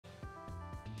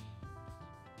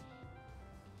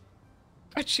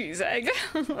A cheese egg.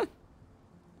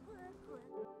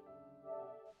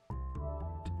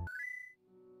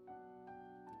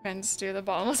 And steer the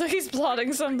bottom. Looks like he's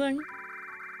plotting something.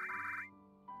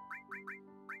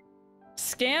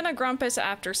 Scan a grumpus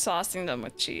after saucing them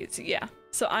with cheese. Yeah.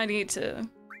 So I need to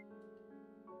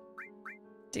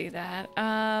do that.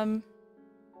 Don't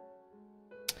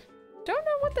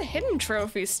know what the hidden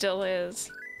trophy still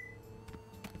is.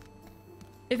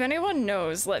 If anyone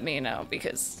knows, let me know,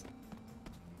 because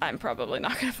I'm probably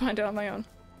not gonna find it on my own.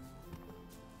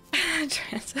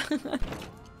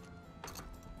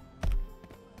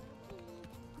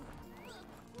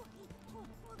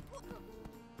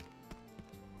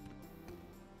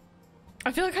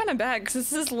 I feel kind of bad because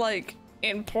this is like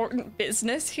important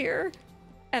business here,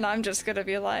 and I'm just gonna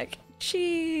be like,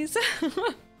 cheese.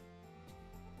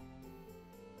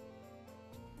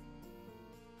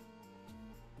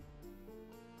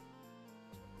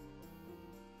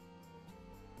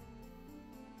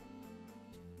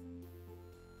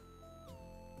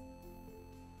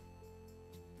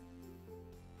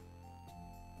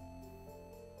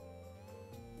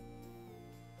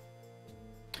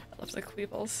 I love the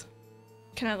Queebles.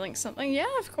 Can I link something? Yeah,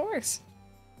 of course.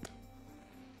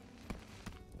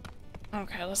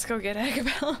 Okay, let's go get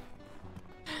Eggabell.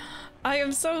 I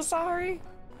am so sorry.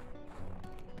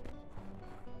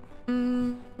 Let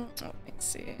me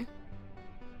see.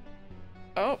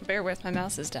 Oh, bear with, my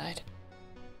mouse has died.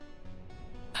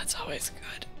 That's always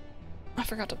good. I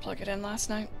forgot to plug it in last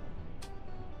night.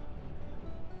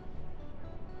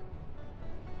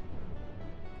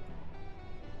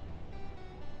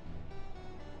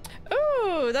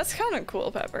 Ooh, that's kind of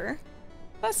cool, Pepper.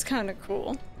 That's kind of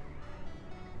cool.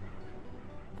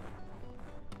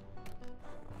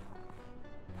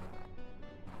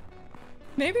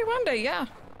 Maybe one day, yeah.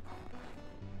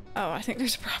 Oh, I think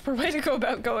there's a proper way to go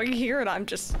about going here, and I'm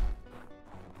just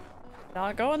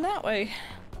not going that way.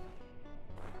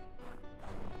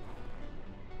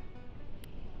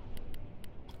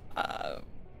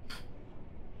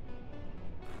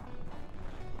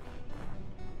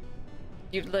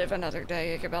 You'd live another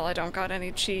day, Ichabel. I don't got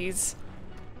any cheese.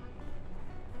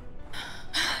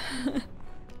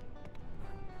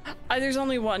 There's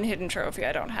only one hidden trophy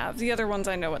I don't have. The other ones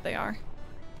I know what they are.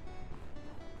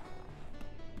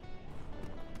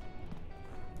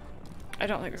 I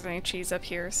don't think there's any cheese up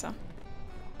here, so.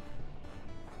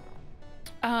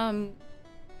 The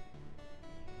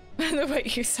way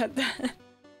you said that.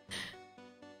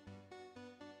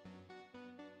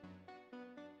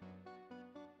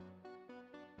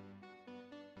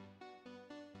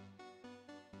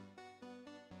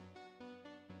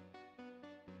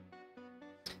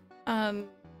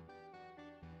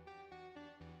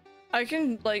 I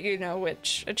can let you know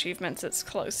which achievements it's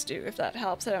close to, if that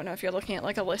helps. I don't know if you're looking at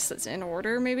like a list that's in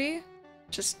order, maybe?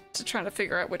 Just to try to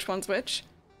figure out which one's which.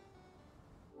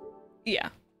 Yeah.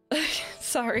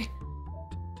 Sorry.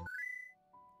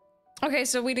 Okay,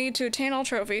 so we need to attain all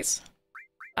trophies.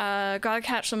 Gotta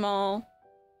catch them all.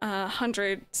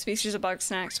 100 species of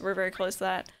Bugsnax, we're very close to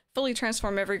that. Fully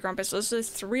transform every Grumpus. So those are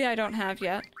 3 I don't have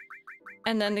yet.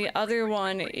 And then the other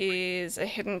one is a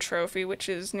hidden trophy, which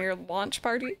is near Launch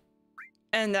Party.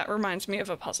 And that reminds me of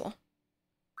a puzzle.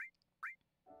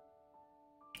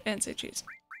 And say cheese.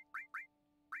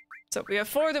 So we have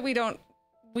 4 that we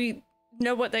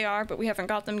know what they are, but we haven't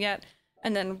got them yet.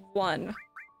 And then 1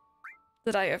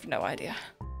 that I have no idea.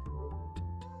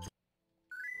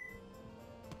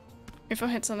 Info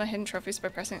hits on the hidden trophies by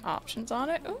pressing options on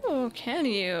it. Ooh, can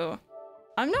you?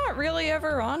 I'm not really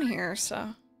ever on here, so.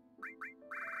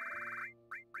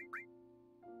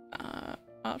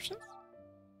 Options?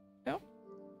 No.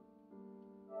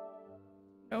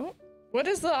 No. What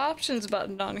is the options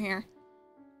button on here?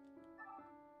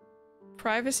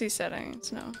 Privacy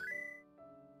settings, no.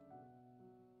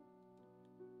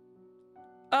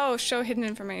 Oh, show hidden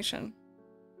information.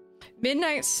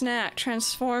 Midnight snack,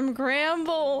 transform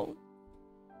Gramble.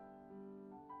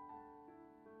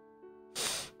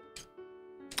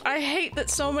 I hate that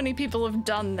so many people have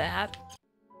done that.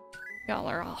 Y'all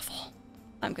are awful.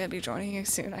 I'm gonna be joining you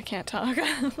soon. I can't talk.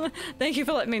 Thank you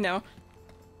for letting me know.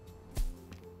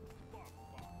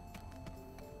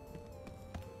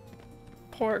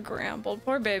 Poor Gramble.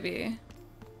 Poor baby.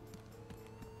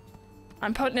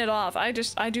 I'm putting it off. I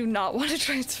do not want to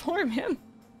transform him.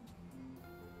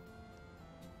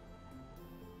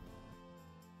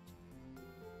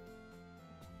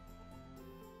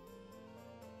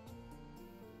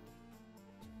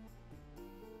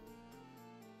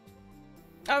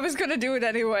 I was gonna do it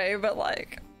anyway, but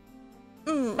like...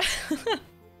 Let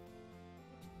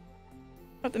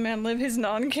the man live his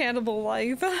non-cannibal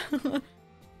life.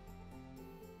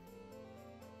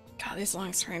 God, these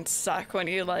long trains suck when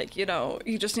you like, you know,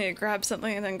 you just need to grab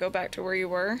something and then go back to where you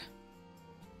were.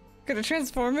 Gonna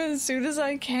transform it as soon as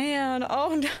I can.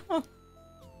 Oh no.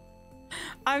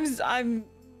 I'm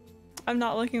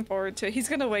not looking forward to it. He's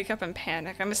gonna wake up and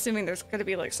panic. I'm assuming there's gonna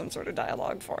be like some sort of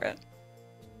dialogue for it.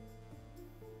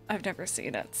 I've never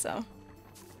seen it, so.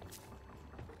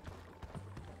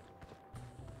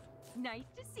 Nice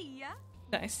to see ya.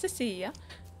 Nice to see ya.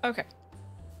 Okay.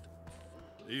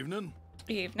 Evening.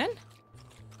 Evening.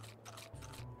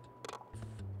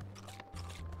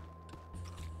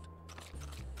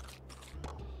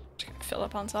 Just gonna fill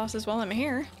up on sauces while I'm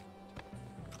here.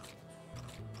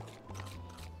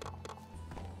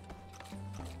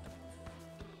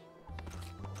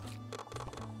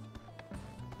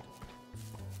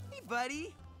 Hey,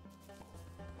 buddy.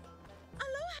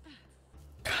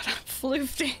 God, I'm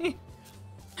floofty.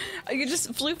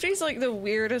 Floofty's like the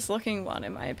weirdest looking one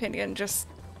in my opinion. Just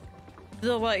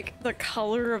the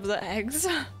color of the eggs.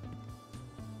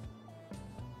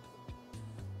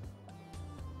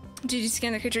 Did you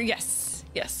scan the creature? Yes.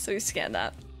 Yes, so we scanned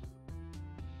that.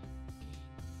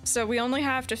 So we only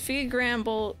have to feed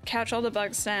Gramble, catch all the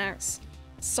Bugsnax,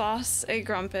 sauce a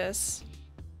Grumpus,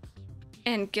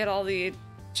 and get all the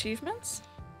achievements?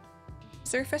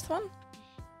 Is there a fifth one?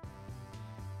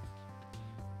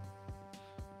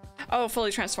 Oh,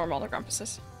 fully transform all the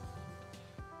Grumpuses.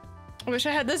 I wish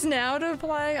I had this now to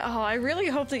play. Oh, I really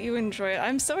hope that you enjoy it.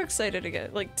 I'm so excited to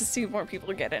get, like, to see more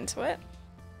people get into it.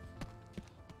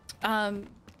 You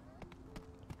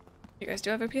guys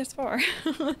do have a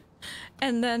PS4.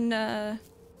 And then,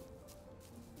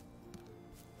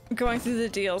 going through the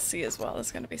DLC as well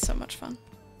is gonna be so much fun.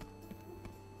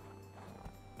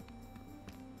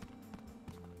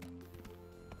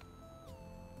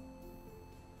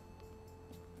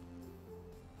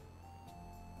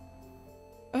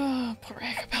 Oh, poor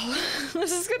Agabella.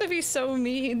 This is gonna be so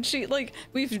mean. She, like,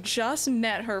 we've just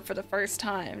met her for the first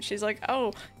time. She's like,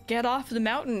 oh, get off the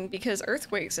mountain because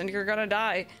earthquakes and you're gonna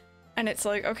die. And it's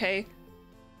like, okay,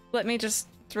 let me just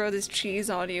throw this cheese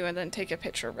on you and then take a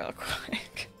picture real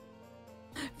quick.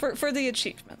 For the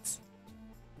achievements.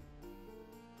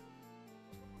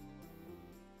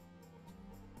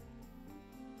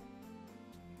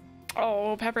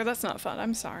 Oh, Pepper, that's not fun.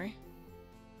 I'm sorry.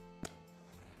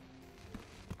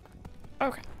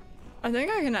 Okay. I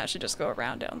think I can actually just go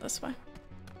around down this way.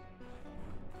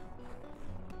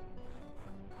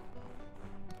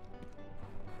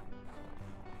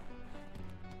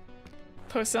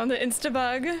 Post on the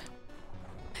Instabug.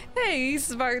 Hey,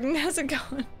 Spartan, how's it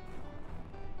going?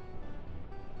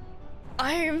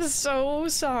 I am so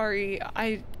sorry.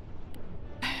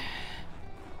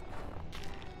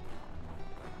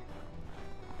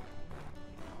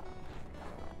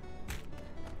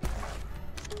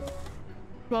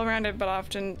 Well-rounded but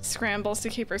often scrambles to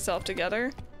keep herself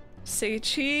together. Say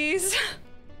cheese.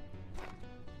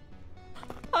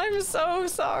 I'm so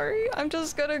sorry. I'm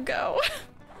just gonna go.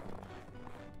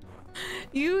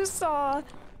 You saw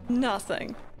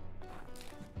nothing.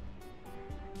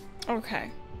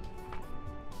 Okay.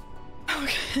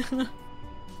 Okay.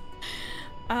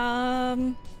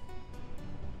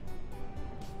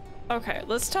 Okay,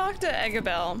 let's talk to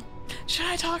Agabel. Should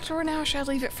I talk to her now or should I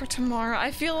leave it for tomorrow?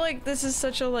 I feel like this is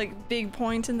such a, like, big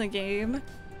point in the game.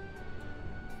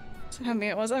 So how many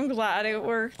it was? I'm glad it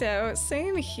worked out.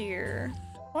 Same here.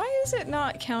 Why is it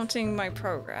not counting my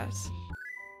progress?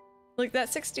 Like, that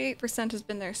 68% has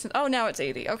been there since- oh, now it's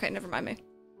 80. Okay, never mind me.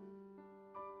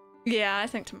 Yeah, I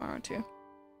think tomorrow too.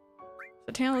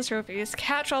 So tailless trophies.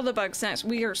 Catch all the Bugsnax.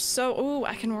 We are so- ooh,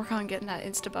 I can work on getting that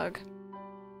Instabug.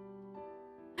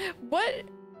 What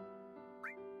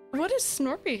does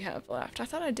Snorpy have left? I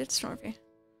thought I did Snorpy.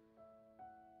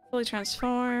 Fully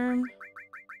transform.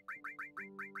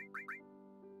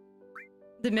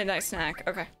 The midnight snack.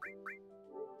 Okay.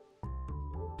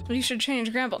 You should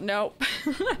change Gramble. Nope.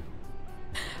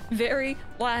 Very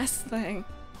last thing.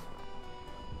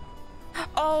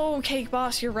 Oh, Cake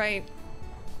Boss, you're right.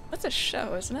 That's a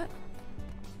show, isn't it?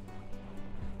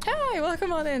 Hi,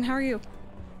 welcome on in. How are you?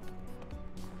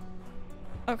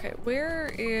 Okay,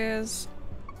 where is...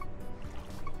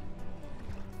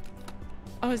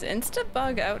 oh, is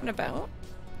Instabug out and about?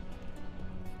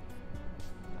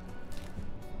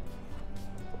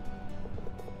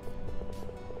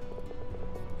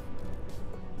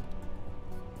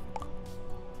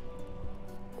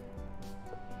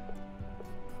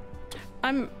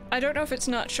 I don't know if it's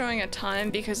not showing a time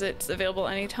because it's available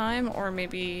anytime, or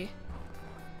maybe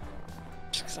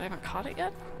just because I haven't caught it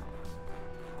yet.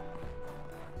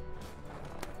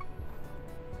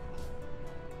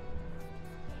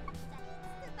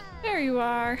 There you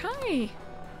are. Hi.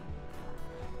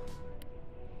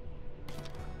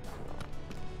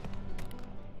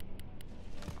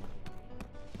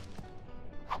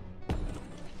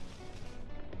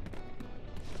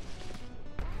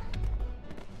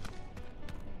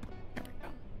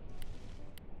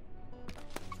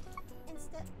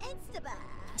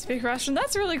 Speak Russian?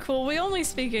 That's really cool. We only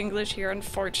speak English here,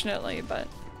 unfortunately, but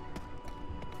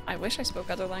I wish I spoke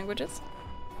other languages.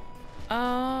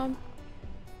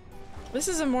 This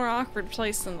is a more awkward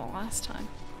place than the last time.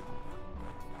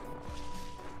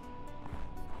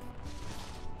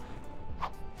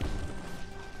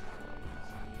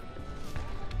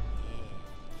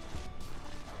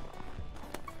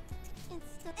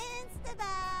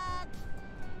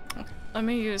 Okay, let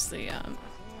me use the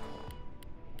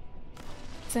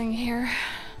thing here.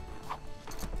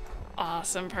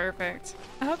 Awesome, perfect.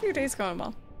 I hope your day's going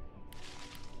well.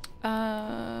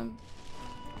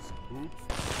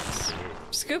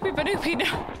 Scoopy Banoopy,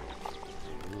 no.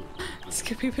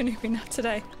 Scoopy Banoopy, not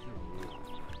today.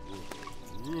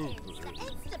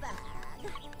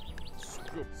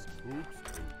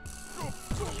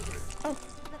 Oh.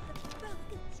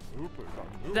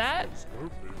 That?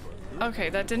 Okay,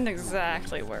 that didn't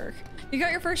exactly work. You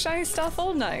got your first shiny stuff?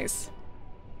 Oh, nice.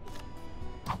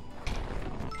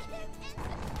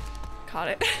 Caught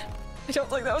it. I don't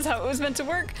think that was how it was meant to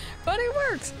work, but it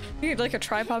works. You need like a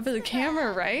tripod for the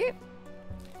camera, right?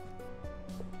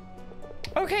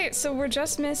 Okay, so we're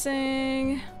just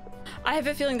missing... I have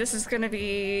a feeling this is gonna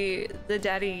be the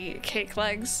daddy cake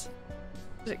legs.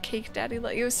 Was it cake daddy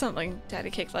legs? It was something daddy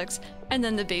cake legs. And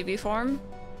then the baby form.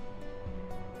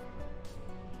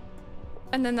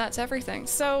 And then that's everything.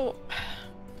 So...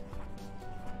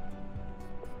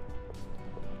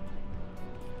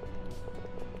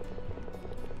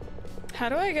 how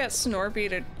do I get Snorpy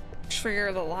to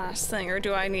trigger the last thing, or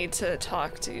do I need to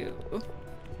talk to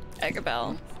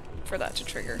Eggabell for that to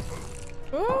trigger?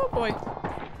 Oh boy.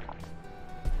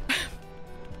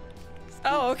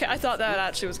 Oh, okay, I thought that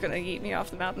actually was gonna yeet me off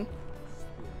the mountain.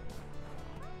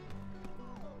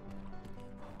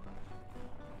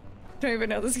 Don't even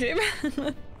know this game.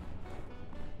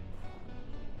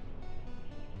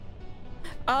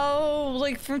 Oh,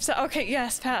 like from okay,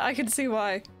 yes, Pat, I can see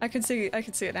why. I can see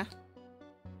it now.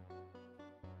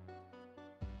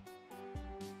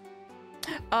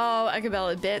 Oh,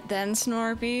 Eggabell a bit, then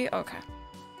Snorpy. Okay.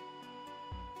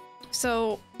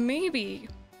 So maybe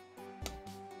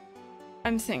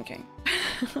I'm thinking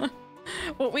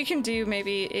what we can do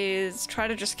maybe is try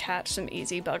to just catch some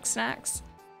easy Bugsnax,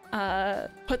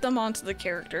 put them onto the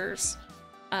characters,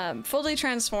 fully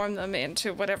transform them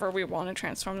into whatever we want to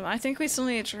transform them. I think we still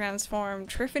need to transform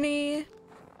Triffany,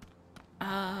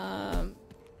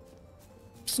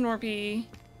 Snorpy,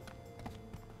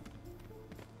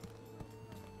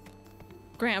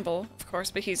 Gramble, of course,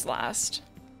 but he's last.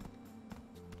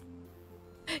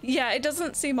 Yeah, it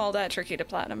doesn't seem all that tricky to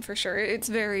platinum for sure. It's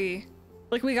very...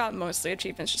 like, we got mostly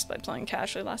achievements just by playing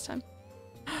casually last time.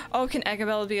 Oh, can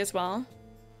Eggabell be as well?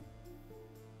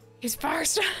 He's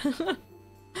first!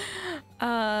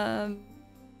 I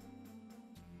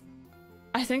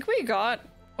think we got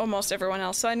almost everyone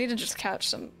else, so I need to just catch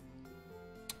some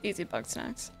easy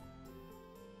Bugsnax.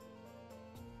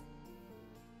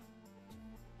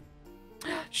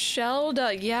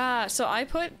 Shelda, yeah, so I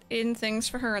put in things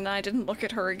for her and then I didn't look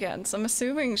at her again, so I'm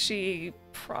assuming she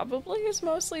probably is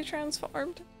mostly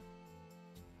transformed.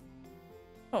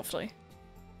 Hopefully.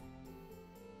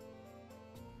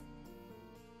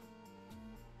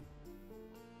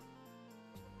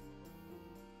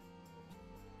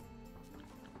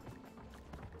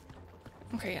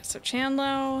 Okay, yeah, so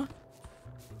Chandlo,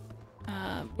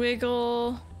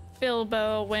 Wiggle,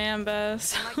 Bilbo,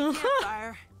 Wambus.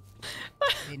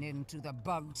 Been into the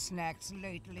Bugsnax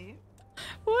lately?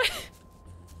 What?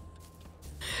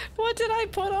 What did I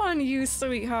put on you,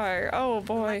 sweetheart? Oh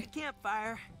boy.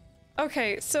 Campfire.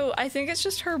 Okay, so I think it's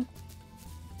just her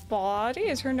body.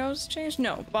 Is her nose changed?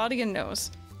 No, body and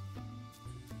nose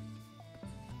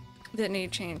that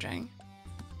need changing.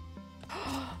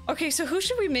 Okay, so who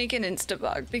should we make an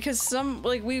Instabug? Because some,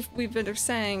 like, we've been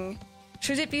saying,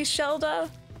 should it be Shelda?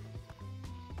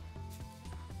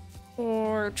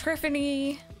 Or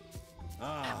Triffany?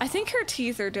 I think her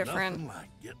teeth are different. Like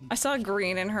I saw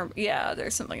green in her. Yeah,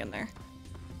 there's something in there.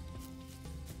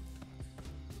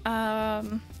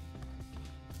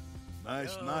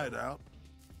 Nice night out.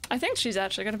 I think she's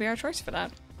actually gonna be our choice for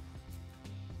that.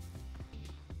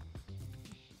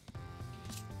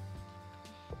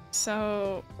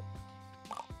 So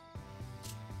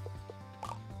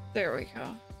there we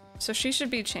go. So she should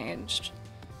be changed.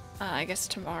 I guess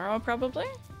tomorrow, probably.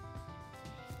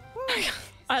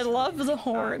 I love the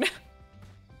horn.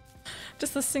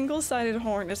 Just the single-sided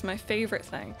horn is my favorite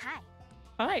thing. Hi.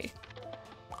 Hi.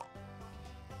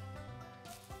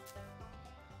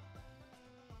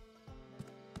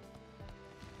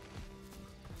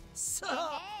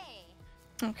 Hey.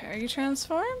 Okay, are you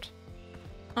transformed?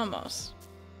 Almost.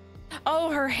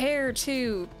 Oh, her hair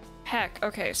too. Heck.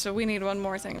 Okay, so we need one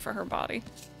more thing for her body.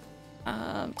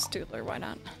 Stoodler, why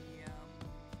not?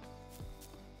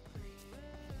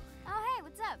 Oh, hey,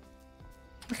 what's up?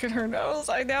 Look at her nose.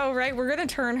 I know, right? We're gonna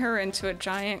turn her into a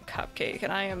giant cupcake,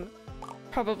 and I am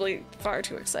probably far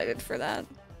too excited for that.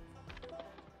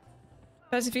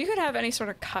 Because if you could have any sort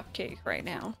of cupcake right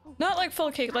now, not like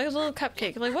full cake, like a little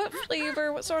cupcake, like what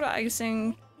flavor, what sort of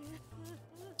icing,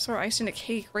 sort of icing to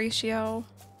cake ratio?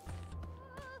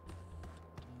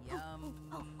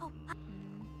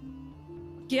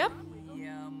 Yep.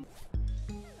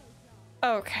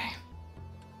 Okay.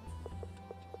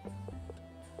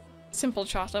 Simple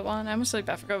chocolate one. I must say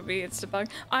Beffico B, it's debug.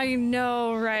 I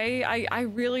know, right? I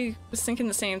really was thinking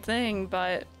the same thing,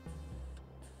 but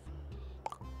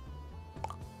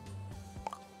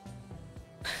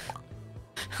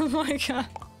oh my god.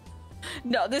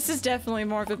 No, this is definitely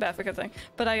more of a Beffica thing,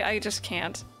 but I just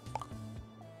can't.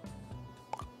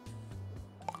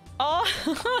 Oh!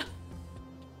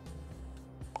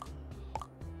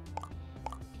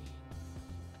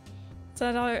 Is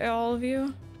that all of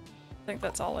you? I think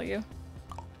that's all of you.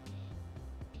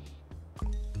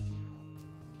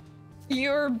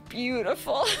 You're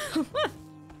beautiful.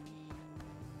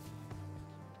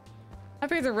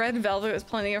 Happy the red velvet with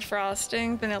plenty of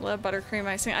frosting, vanilla, buttercream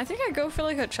icing. I think I'd go for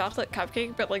like a chocolate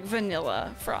cupcake, but like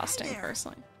vanilla frosting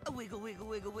personally. A wiggle, wiggle,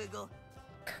 wiggle, wiggle.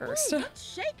 Cursed. Ooh,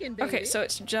 what's shaking, baby? Okay, so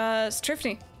it's just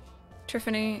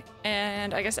Tiffany,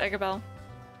 and I guess Eggabell.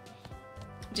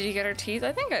 Did you get her teeth?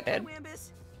 I think I did.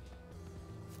 Wambus.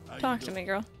 Talk to me,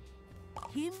 girl.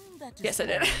 Him that is Yes, I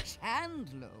did.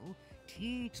 Chandlo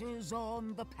teeters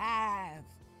on the path,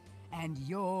 and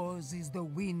yours is the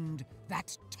wind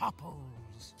that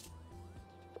topples.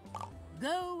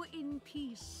 Go in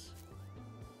peace.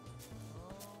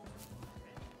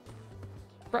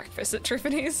 Breakfast at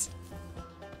Tiffany's.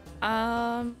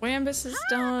 Wambus is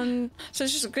done. So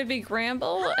it's just gonna be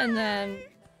Gramble, and then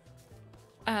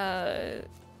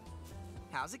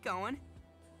How's it going?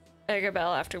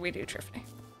 Eggabell after we do Tiffany.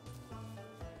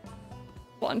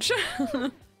 Lunch.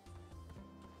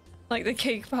 Like the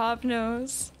cake pop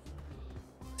nose.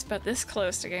 It's about this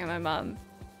close to getting my mom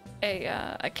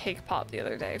a cake pop the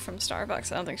other day from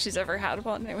Starbucks. I don't think she's ever had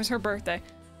one. It was her birthday,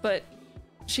 but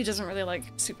she doesn't really like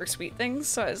super sweet things,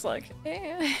 so I was like,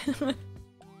 eh.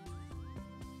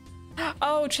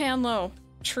 Oh, Chandlo.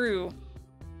 True.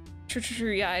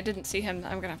 True. Yeah, I didn't see him.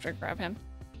 I'm gonna have to grab him.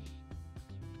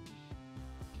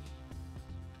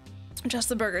 Just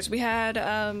the burgers. We had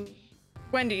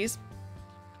Wendy's,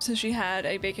 so she had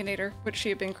a Baconator, which she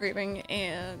had been craving,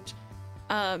 and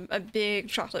a big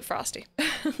chocolate frosty.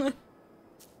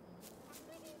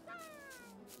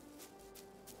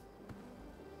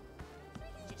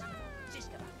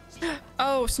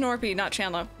 Oh, Snorpy, not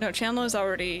Chandlo. No, Chandlo's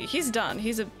already, he's done.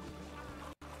 He's a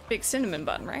big cinnamon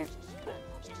bun, right?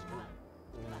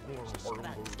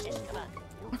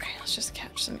 Okay, let's just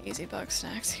catch some easy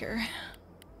Bugsnax here.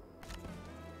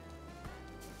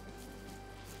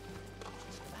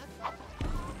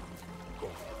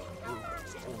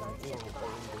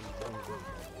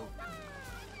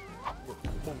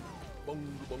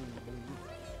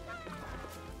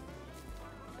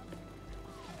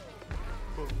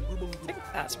 I think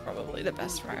that's probably the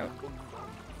best route.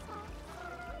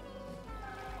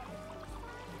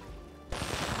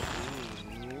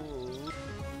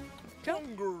 Go.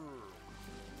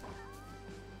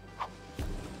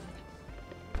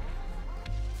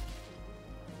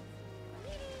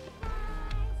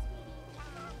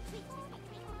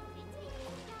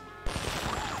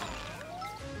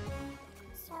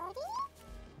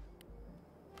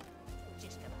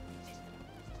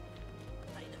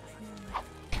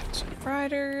 Some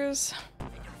friders.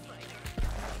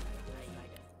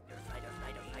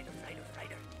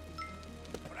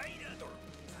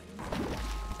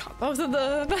 Got both of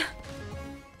them.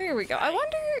 Here we go. I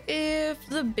wonder if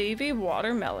the baby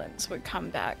watermelons would come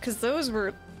back, because those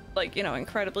were, like, you know,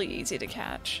 incredibly easy to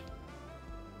catch.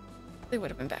 They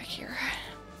would have been back here.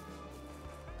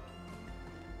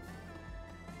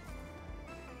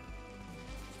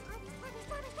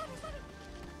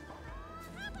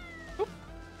 Oop.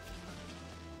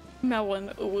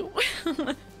 Melon. Ooh.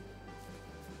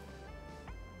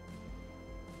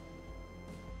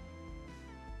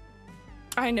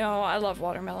 I know, I love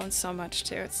watermelons so much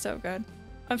too. It's so good.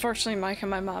 Unfortunately, Mike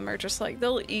and my mom are just like,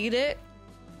 they'll eat it,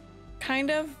 kind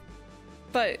of.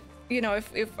 But, you know,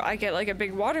 if I get like a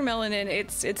big watermelon in,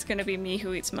 it's gonna be me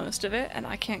who eats most of it, and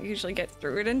I can't usually get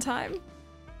through it in time.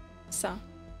 So.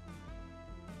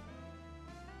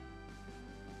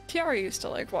 Tiara used to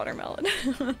like watermelon.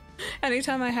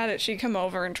 Anytime I had it, she'd come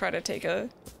over and try to take a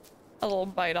a little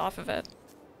bite off of it,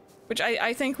 which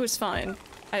I think was fine.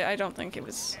 I don't think it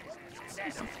was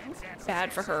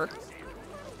bad for her.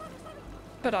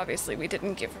 But obviously we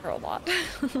didn't give her a lot.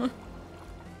 There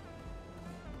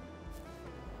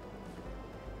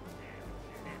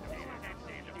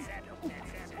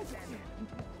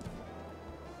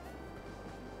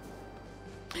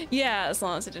yeah, as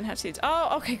long as it didn't have seeds.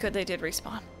 Oh, okay, good, they did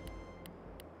respawn.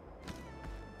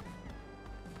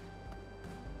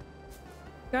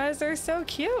 Guys, they're so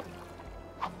cute.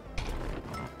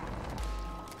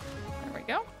 There we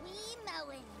go.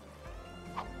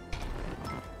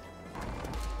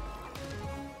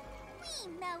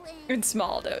 In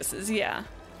small doses, yeah.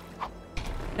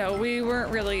 No, we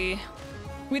weren't really...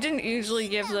 We didn't usually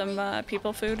give them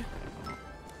people food.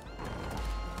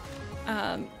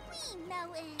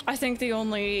 I think the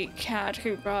only cat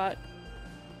who brought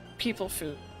people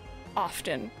food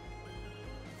often...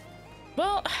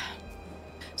 Well...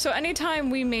 So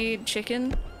anytime we made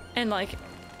chicken, and like,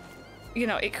 you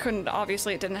know, it couldn't,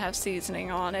 obviously it didn't have seasoning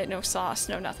on it, no sauce,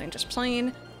 no nothing, just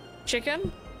plain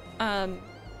chicken,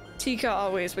 Tika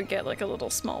always would get like a little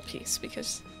small piece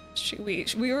because we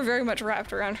were very much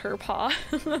wrapped around her paw.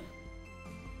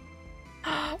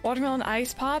 Watermelon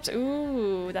ice pops,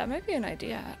 ooh, that might be an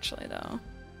idea actually though.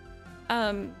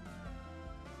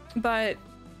 But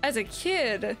as a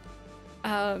kid,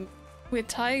 with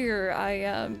Tiger,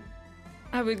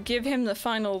 I would give him the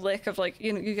final lick of like,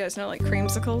 you know, you guys know, like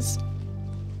creamsicles.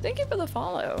 Thank you for the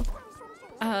follow.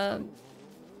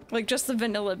 Like just the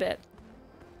vanilla bit.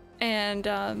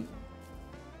 And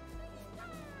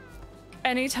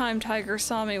anytime Tiger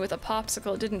saw me with a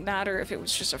popsicle, it didn't matter if it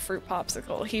was just a fruit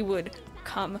popsicle, he would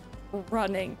come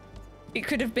running. It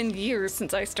could have been years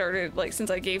since I started, like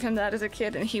since I gave him that as a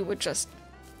kid, and he would just,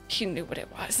 he knew what it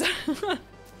was.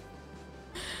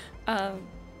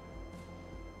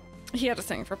 He had a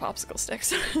thing for popsicle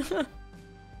sticks.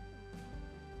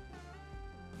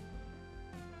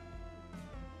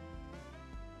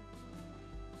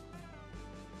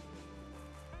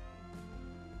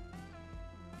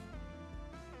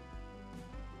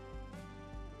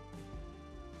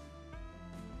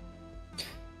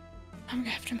 I'm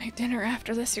gonna have to make dinner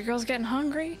after this. Your girl's getting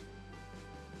hungry.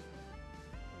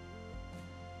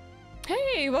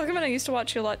 Hey, welcome in. I used to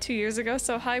watch you a lot 2 years ago,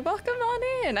 so hi, welcome on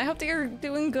in. I hope that you're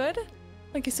doing good.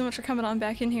 Thank you so much for coming on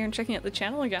back in here and checking out the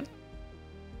channel again.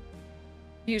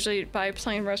 Usually buy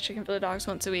plain roast chicken for the dogs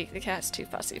once a week. The cat's too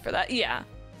fussy for that. Yeah.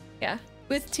 Yeah.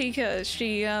 With Tika,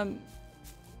 she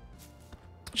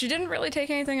didn't really take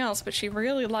anything else, but she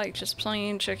really liked just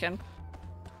plain chicken.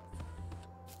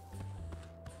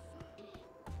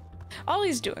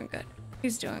 Ollie's doing good.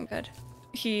 He's doing good.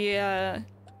 He's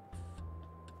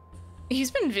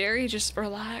been very just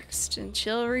relaxed and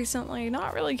chill recently,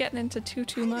 not really getting into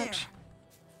too much.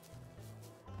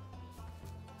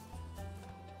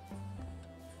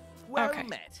 Well okay.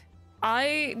 met.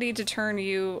 I need to turn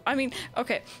you, I mean,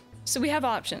 okay, so we have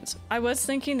options. I was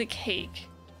thinking the cake,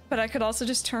 but I could also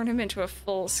just turn him into a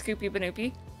full Scoopy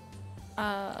Banoopy.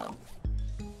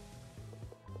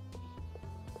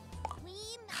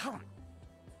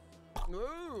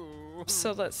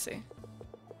 So let's see.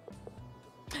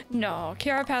 No,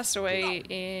 Kiara passed away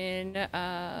in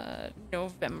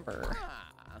November.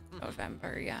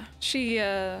 November, yeah. She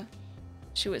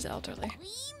was elderly.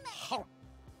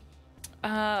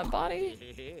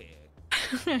 Body?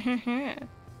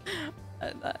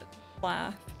 That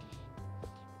laugh.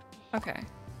 Okay.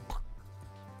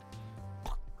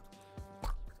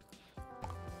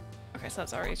 Okay, so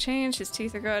that's already changed. His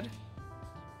teeth are good.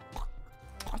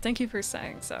 Oh, thank you for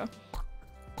saying so.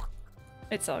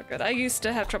 It's all good. I used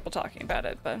to have trouble talking about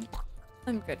it, but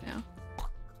I'm good now.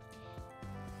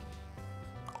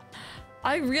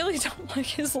 I really don't like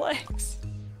his legs.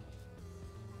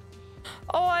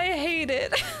 Oh, I hate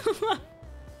it.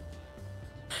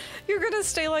 You're gonna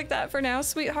stay like that for now,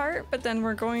 sweetheart, but then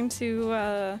we're going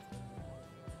to,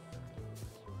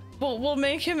 we'll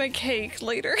make him a cake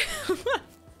later.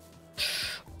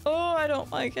 Oh, I don't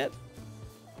like it.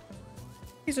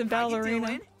 He's a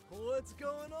ballerina. What's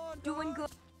going on? Doing good.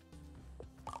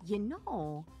 You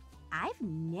know, I've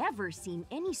never seen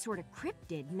any sort of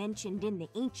cryptid mentioned in the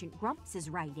ancient Grumps'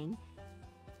 writing.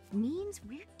 Means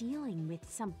we're dealing with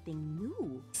something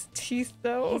new. Teeth,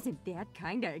 though. Isn't that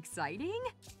kind of exciting?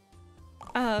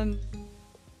 Okay,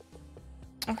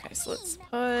 so let's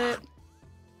put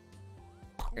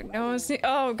your nose.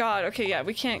 Oh god, okay, yeah,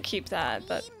 we can't keep that,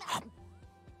 but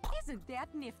Isn't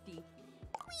that nifty?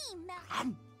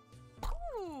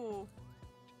 Ooh.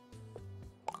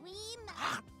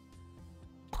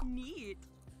 Neat.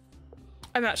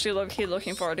 I'm actually low-key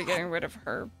looking forward to getting rid of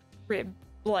her rib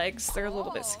legs. They're a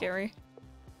little bit scary.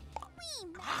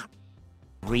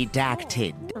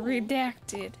 Redacted.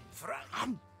 Redacted.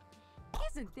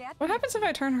 Isn't that What happens if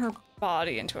I turn her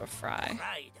body into a fry?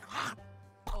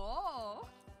 Oh.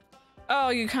 Oh,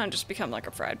 you kind of just become like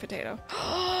a fried potato.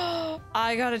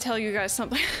 I gotta tell you guys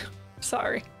something.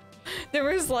 Sorry. There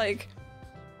was like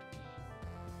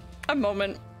a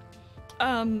moment.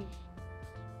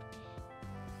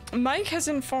 Mike has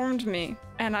informed me,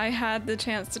 and I had the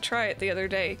chance to try it the other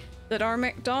day, that our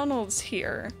McDonald's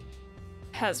here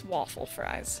has waffle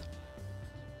fries.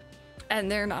 And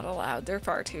they're not allowed. They're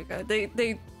far too good.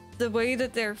 The way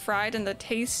that they're fried and the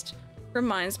taste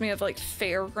reminds me of like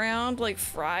fairground, like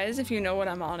fries, if you know what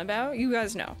I'm on about. You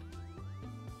guys know.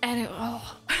 And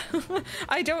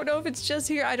I don't know if it's just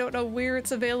here. I don't know where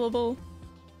it's available.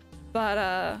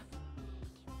 But,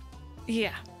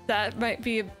 yeah, that might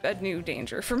be a new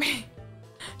danger for me.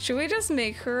 Should we just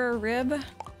make her a rib?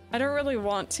 I don't really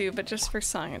want to, but just for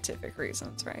scientific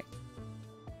reasons, right?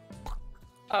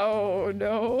 Oh,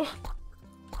 no.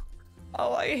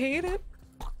 Oh, I hate it.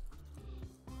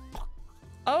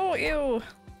 Oh, ew.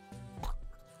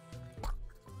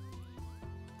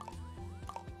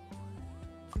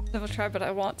 Never tried, but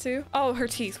I want to. Oh, her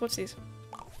teeth. Whoopsies.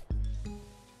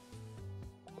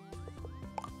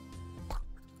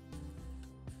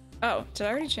 Oh, did I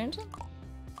already change it?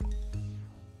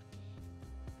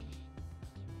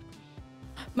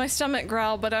 My stomach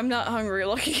growled, but I'm not hungry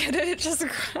looking at it. It just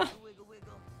growled. Wiggle,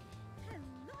 wiggle.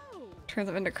 Hello. Turn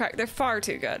them into crack. They're far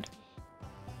too good.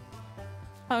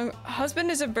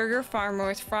 Husband is a burger farmer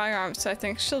with firearms, so I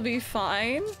think she'll be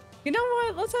fine. You know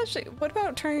what? Let's actually. What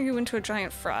about turning you into a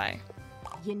giant fry?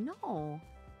 You know,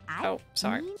 I Oh,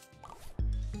 sorry. mean-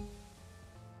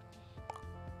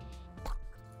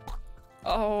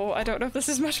 Oh, I don't know if this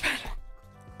is much better.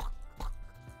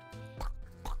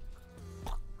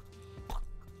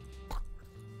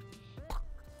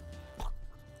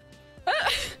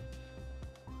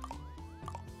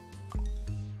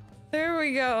 There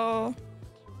we go.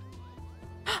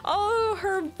 Oh,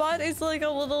 her butt is like a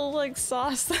little like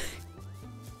sauce thing.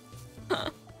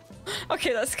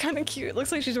 Okay, that's kind of cute.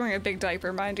 Looks like she's wearing a big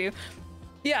diaper, mind you.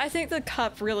 Yeah, I think the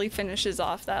cup really finishes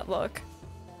off that look.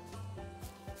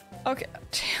 Okay.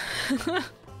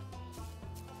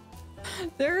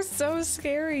 They're so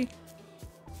scary.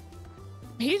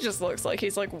 He just looks like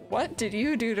he's like, what did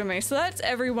you do to me? So that's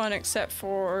everyone except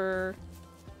for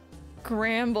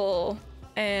Gramble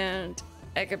and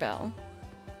Eggabell,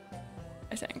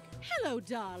 I think. Hello,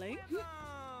 darling.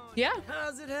 Yeah.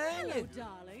 How's it Hello, hanging?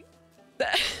 darling.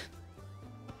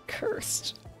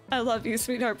 Cursed. I love you,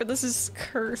 sweetheart, but this is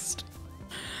cursed.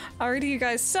 Alrighty, you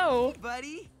guys, so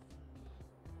Buddy?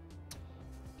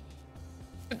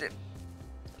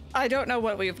 I don't know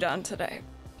what we've done today,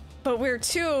 but we're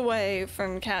 2 away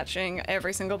from catching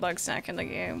every single bug snack in the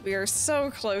game. We are so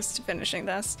close to finishing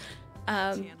this.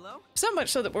 Chandlo? So much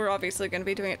so that we're obviously going to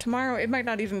be doing it tomorrow. It might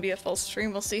not even be a full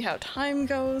stream. We'll see how time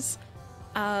goes.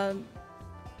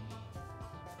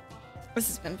 This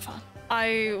has been fun.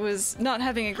 I was not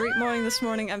having a great morning this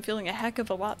morning. I'm feeling a heck of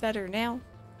a lot better now.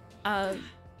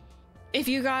 If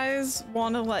you guys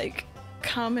want to like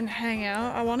come and hang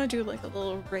out, I want to do like a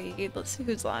little raid. Let's see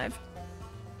who's live.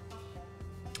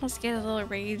 Let's get a little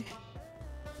raid.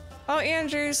 Oh,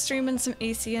 Andrew's streaming some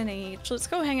ACNH. Let's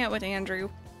go hang out with Andrew.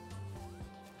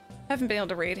 Haven't been able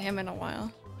to raid him in a while.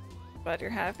 Glad you're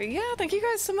happy. Yeah, thank you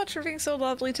guys so much for being so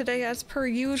lovely today as per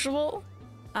usual.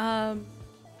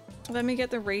 Let me get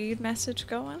the raid message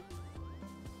going.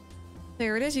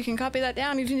 There it is. You can copy that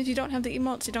down. Even if you don't have the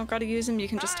emotes, you don't gotta use them. You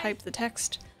can just type the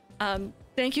text.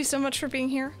 Thank you so much for being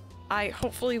here. I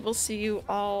hopefully will see you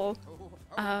all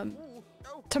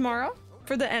tomorrow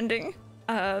for the ending.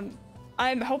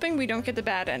 I'm hoping we don't get the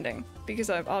bad ending because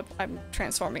I'm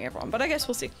transforming everyone, but I guess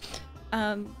we'll see.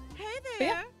 Hey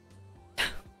there. Yeah.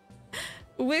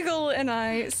 Wiggle and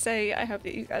I say I hope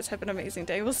that you guys have an amazing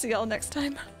day. We'll see y'all next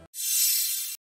time.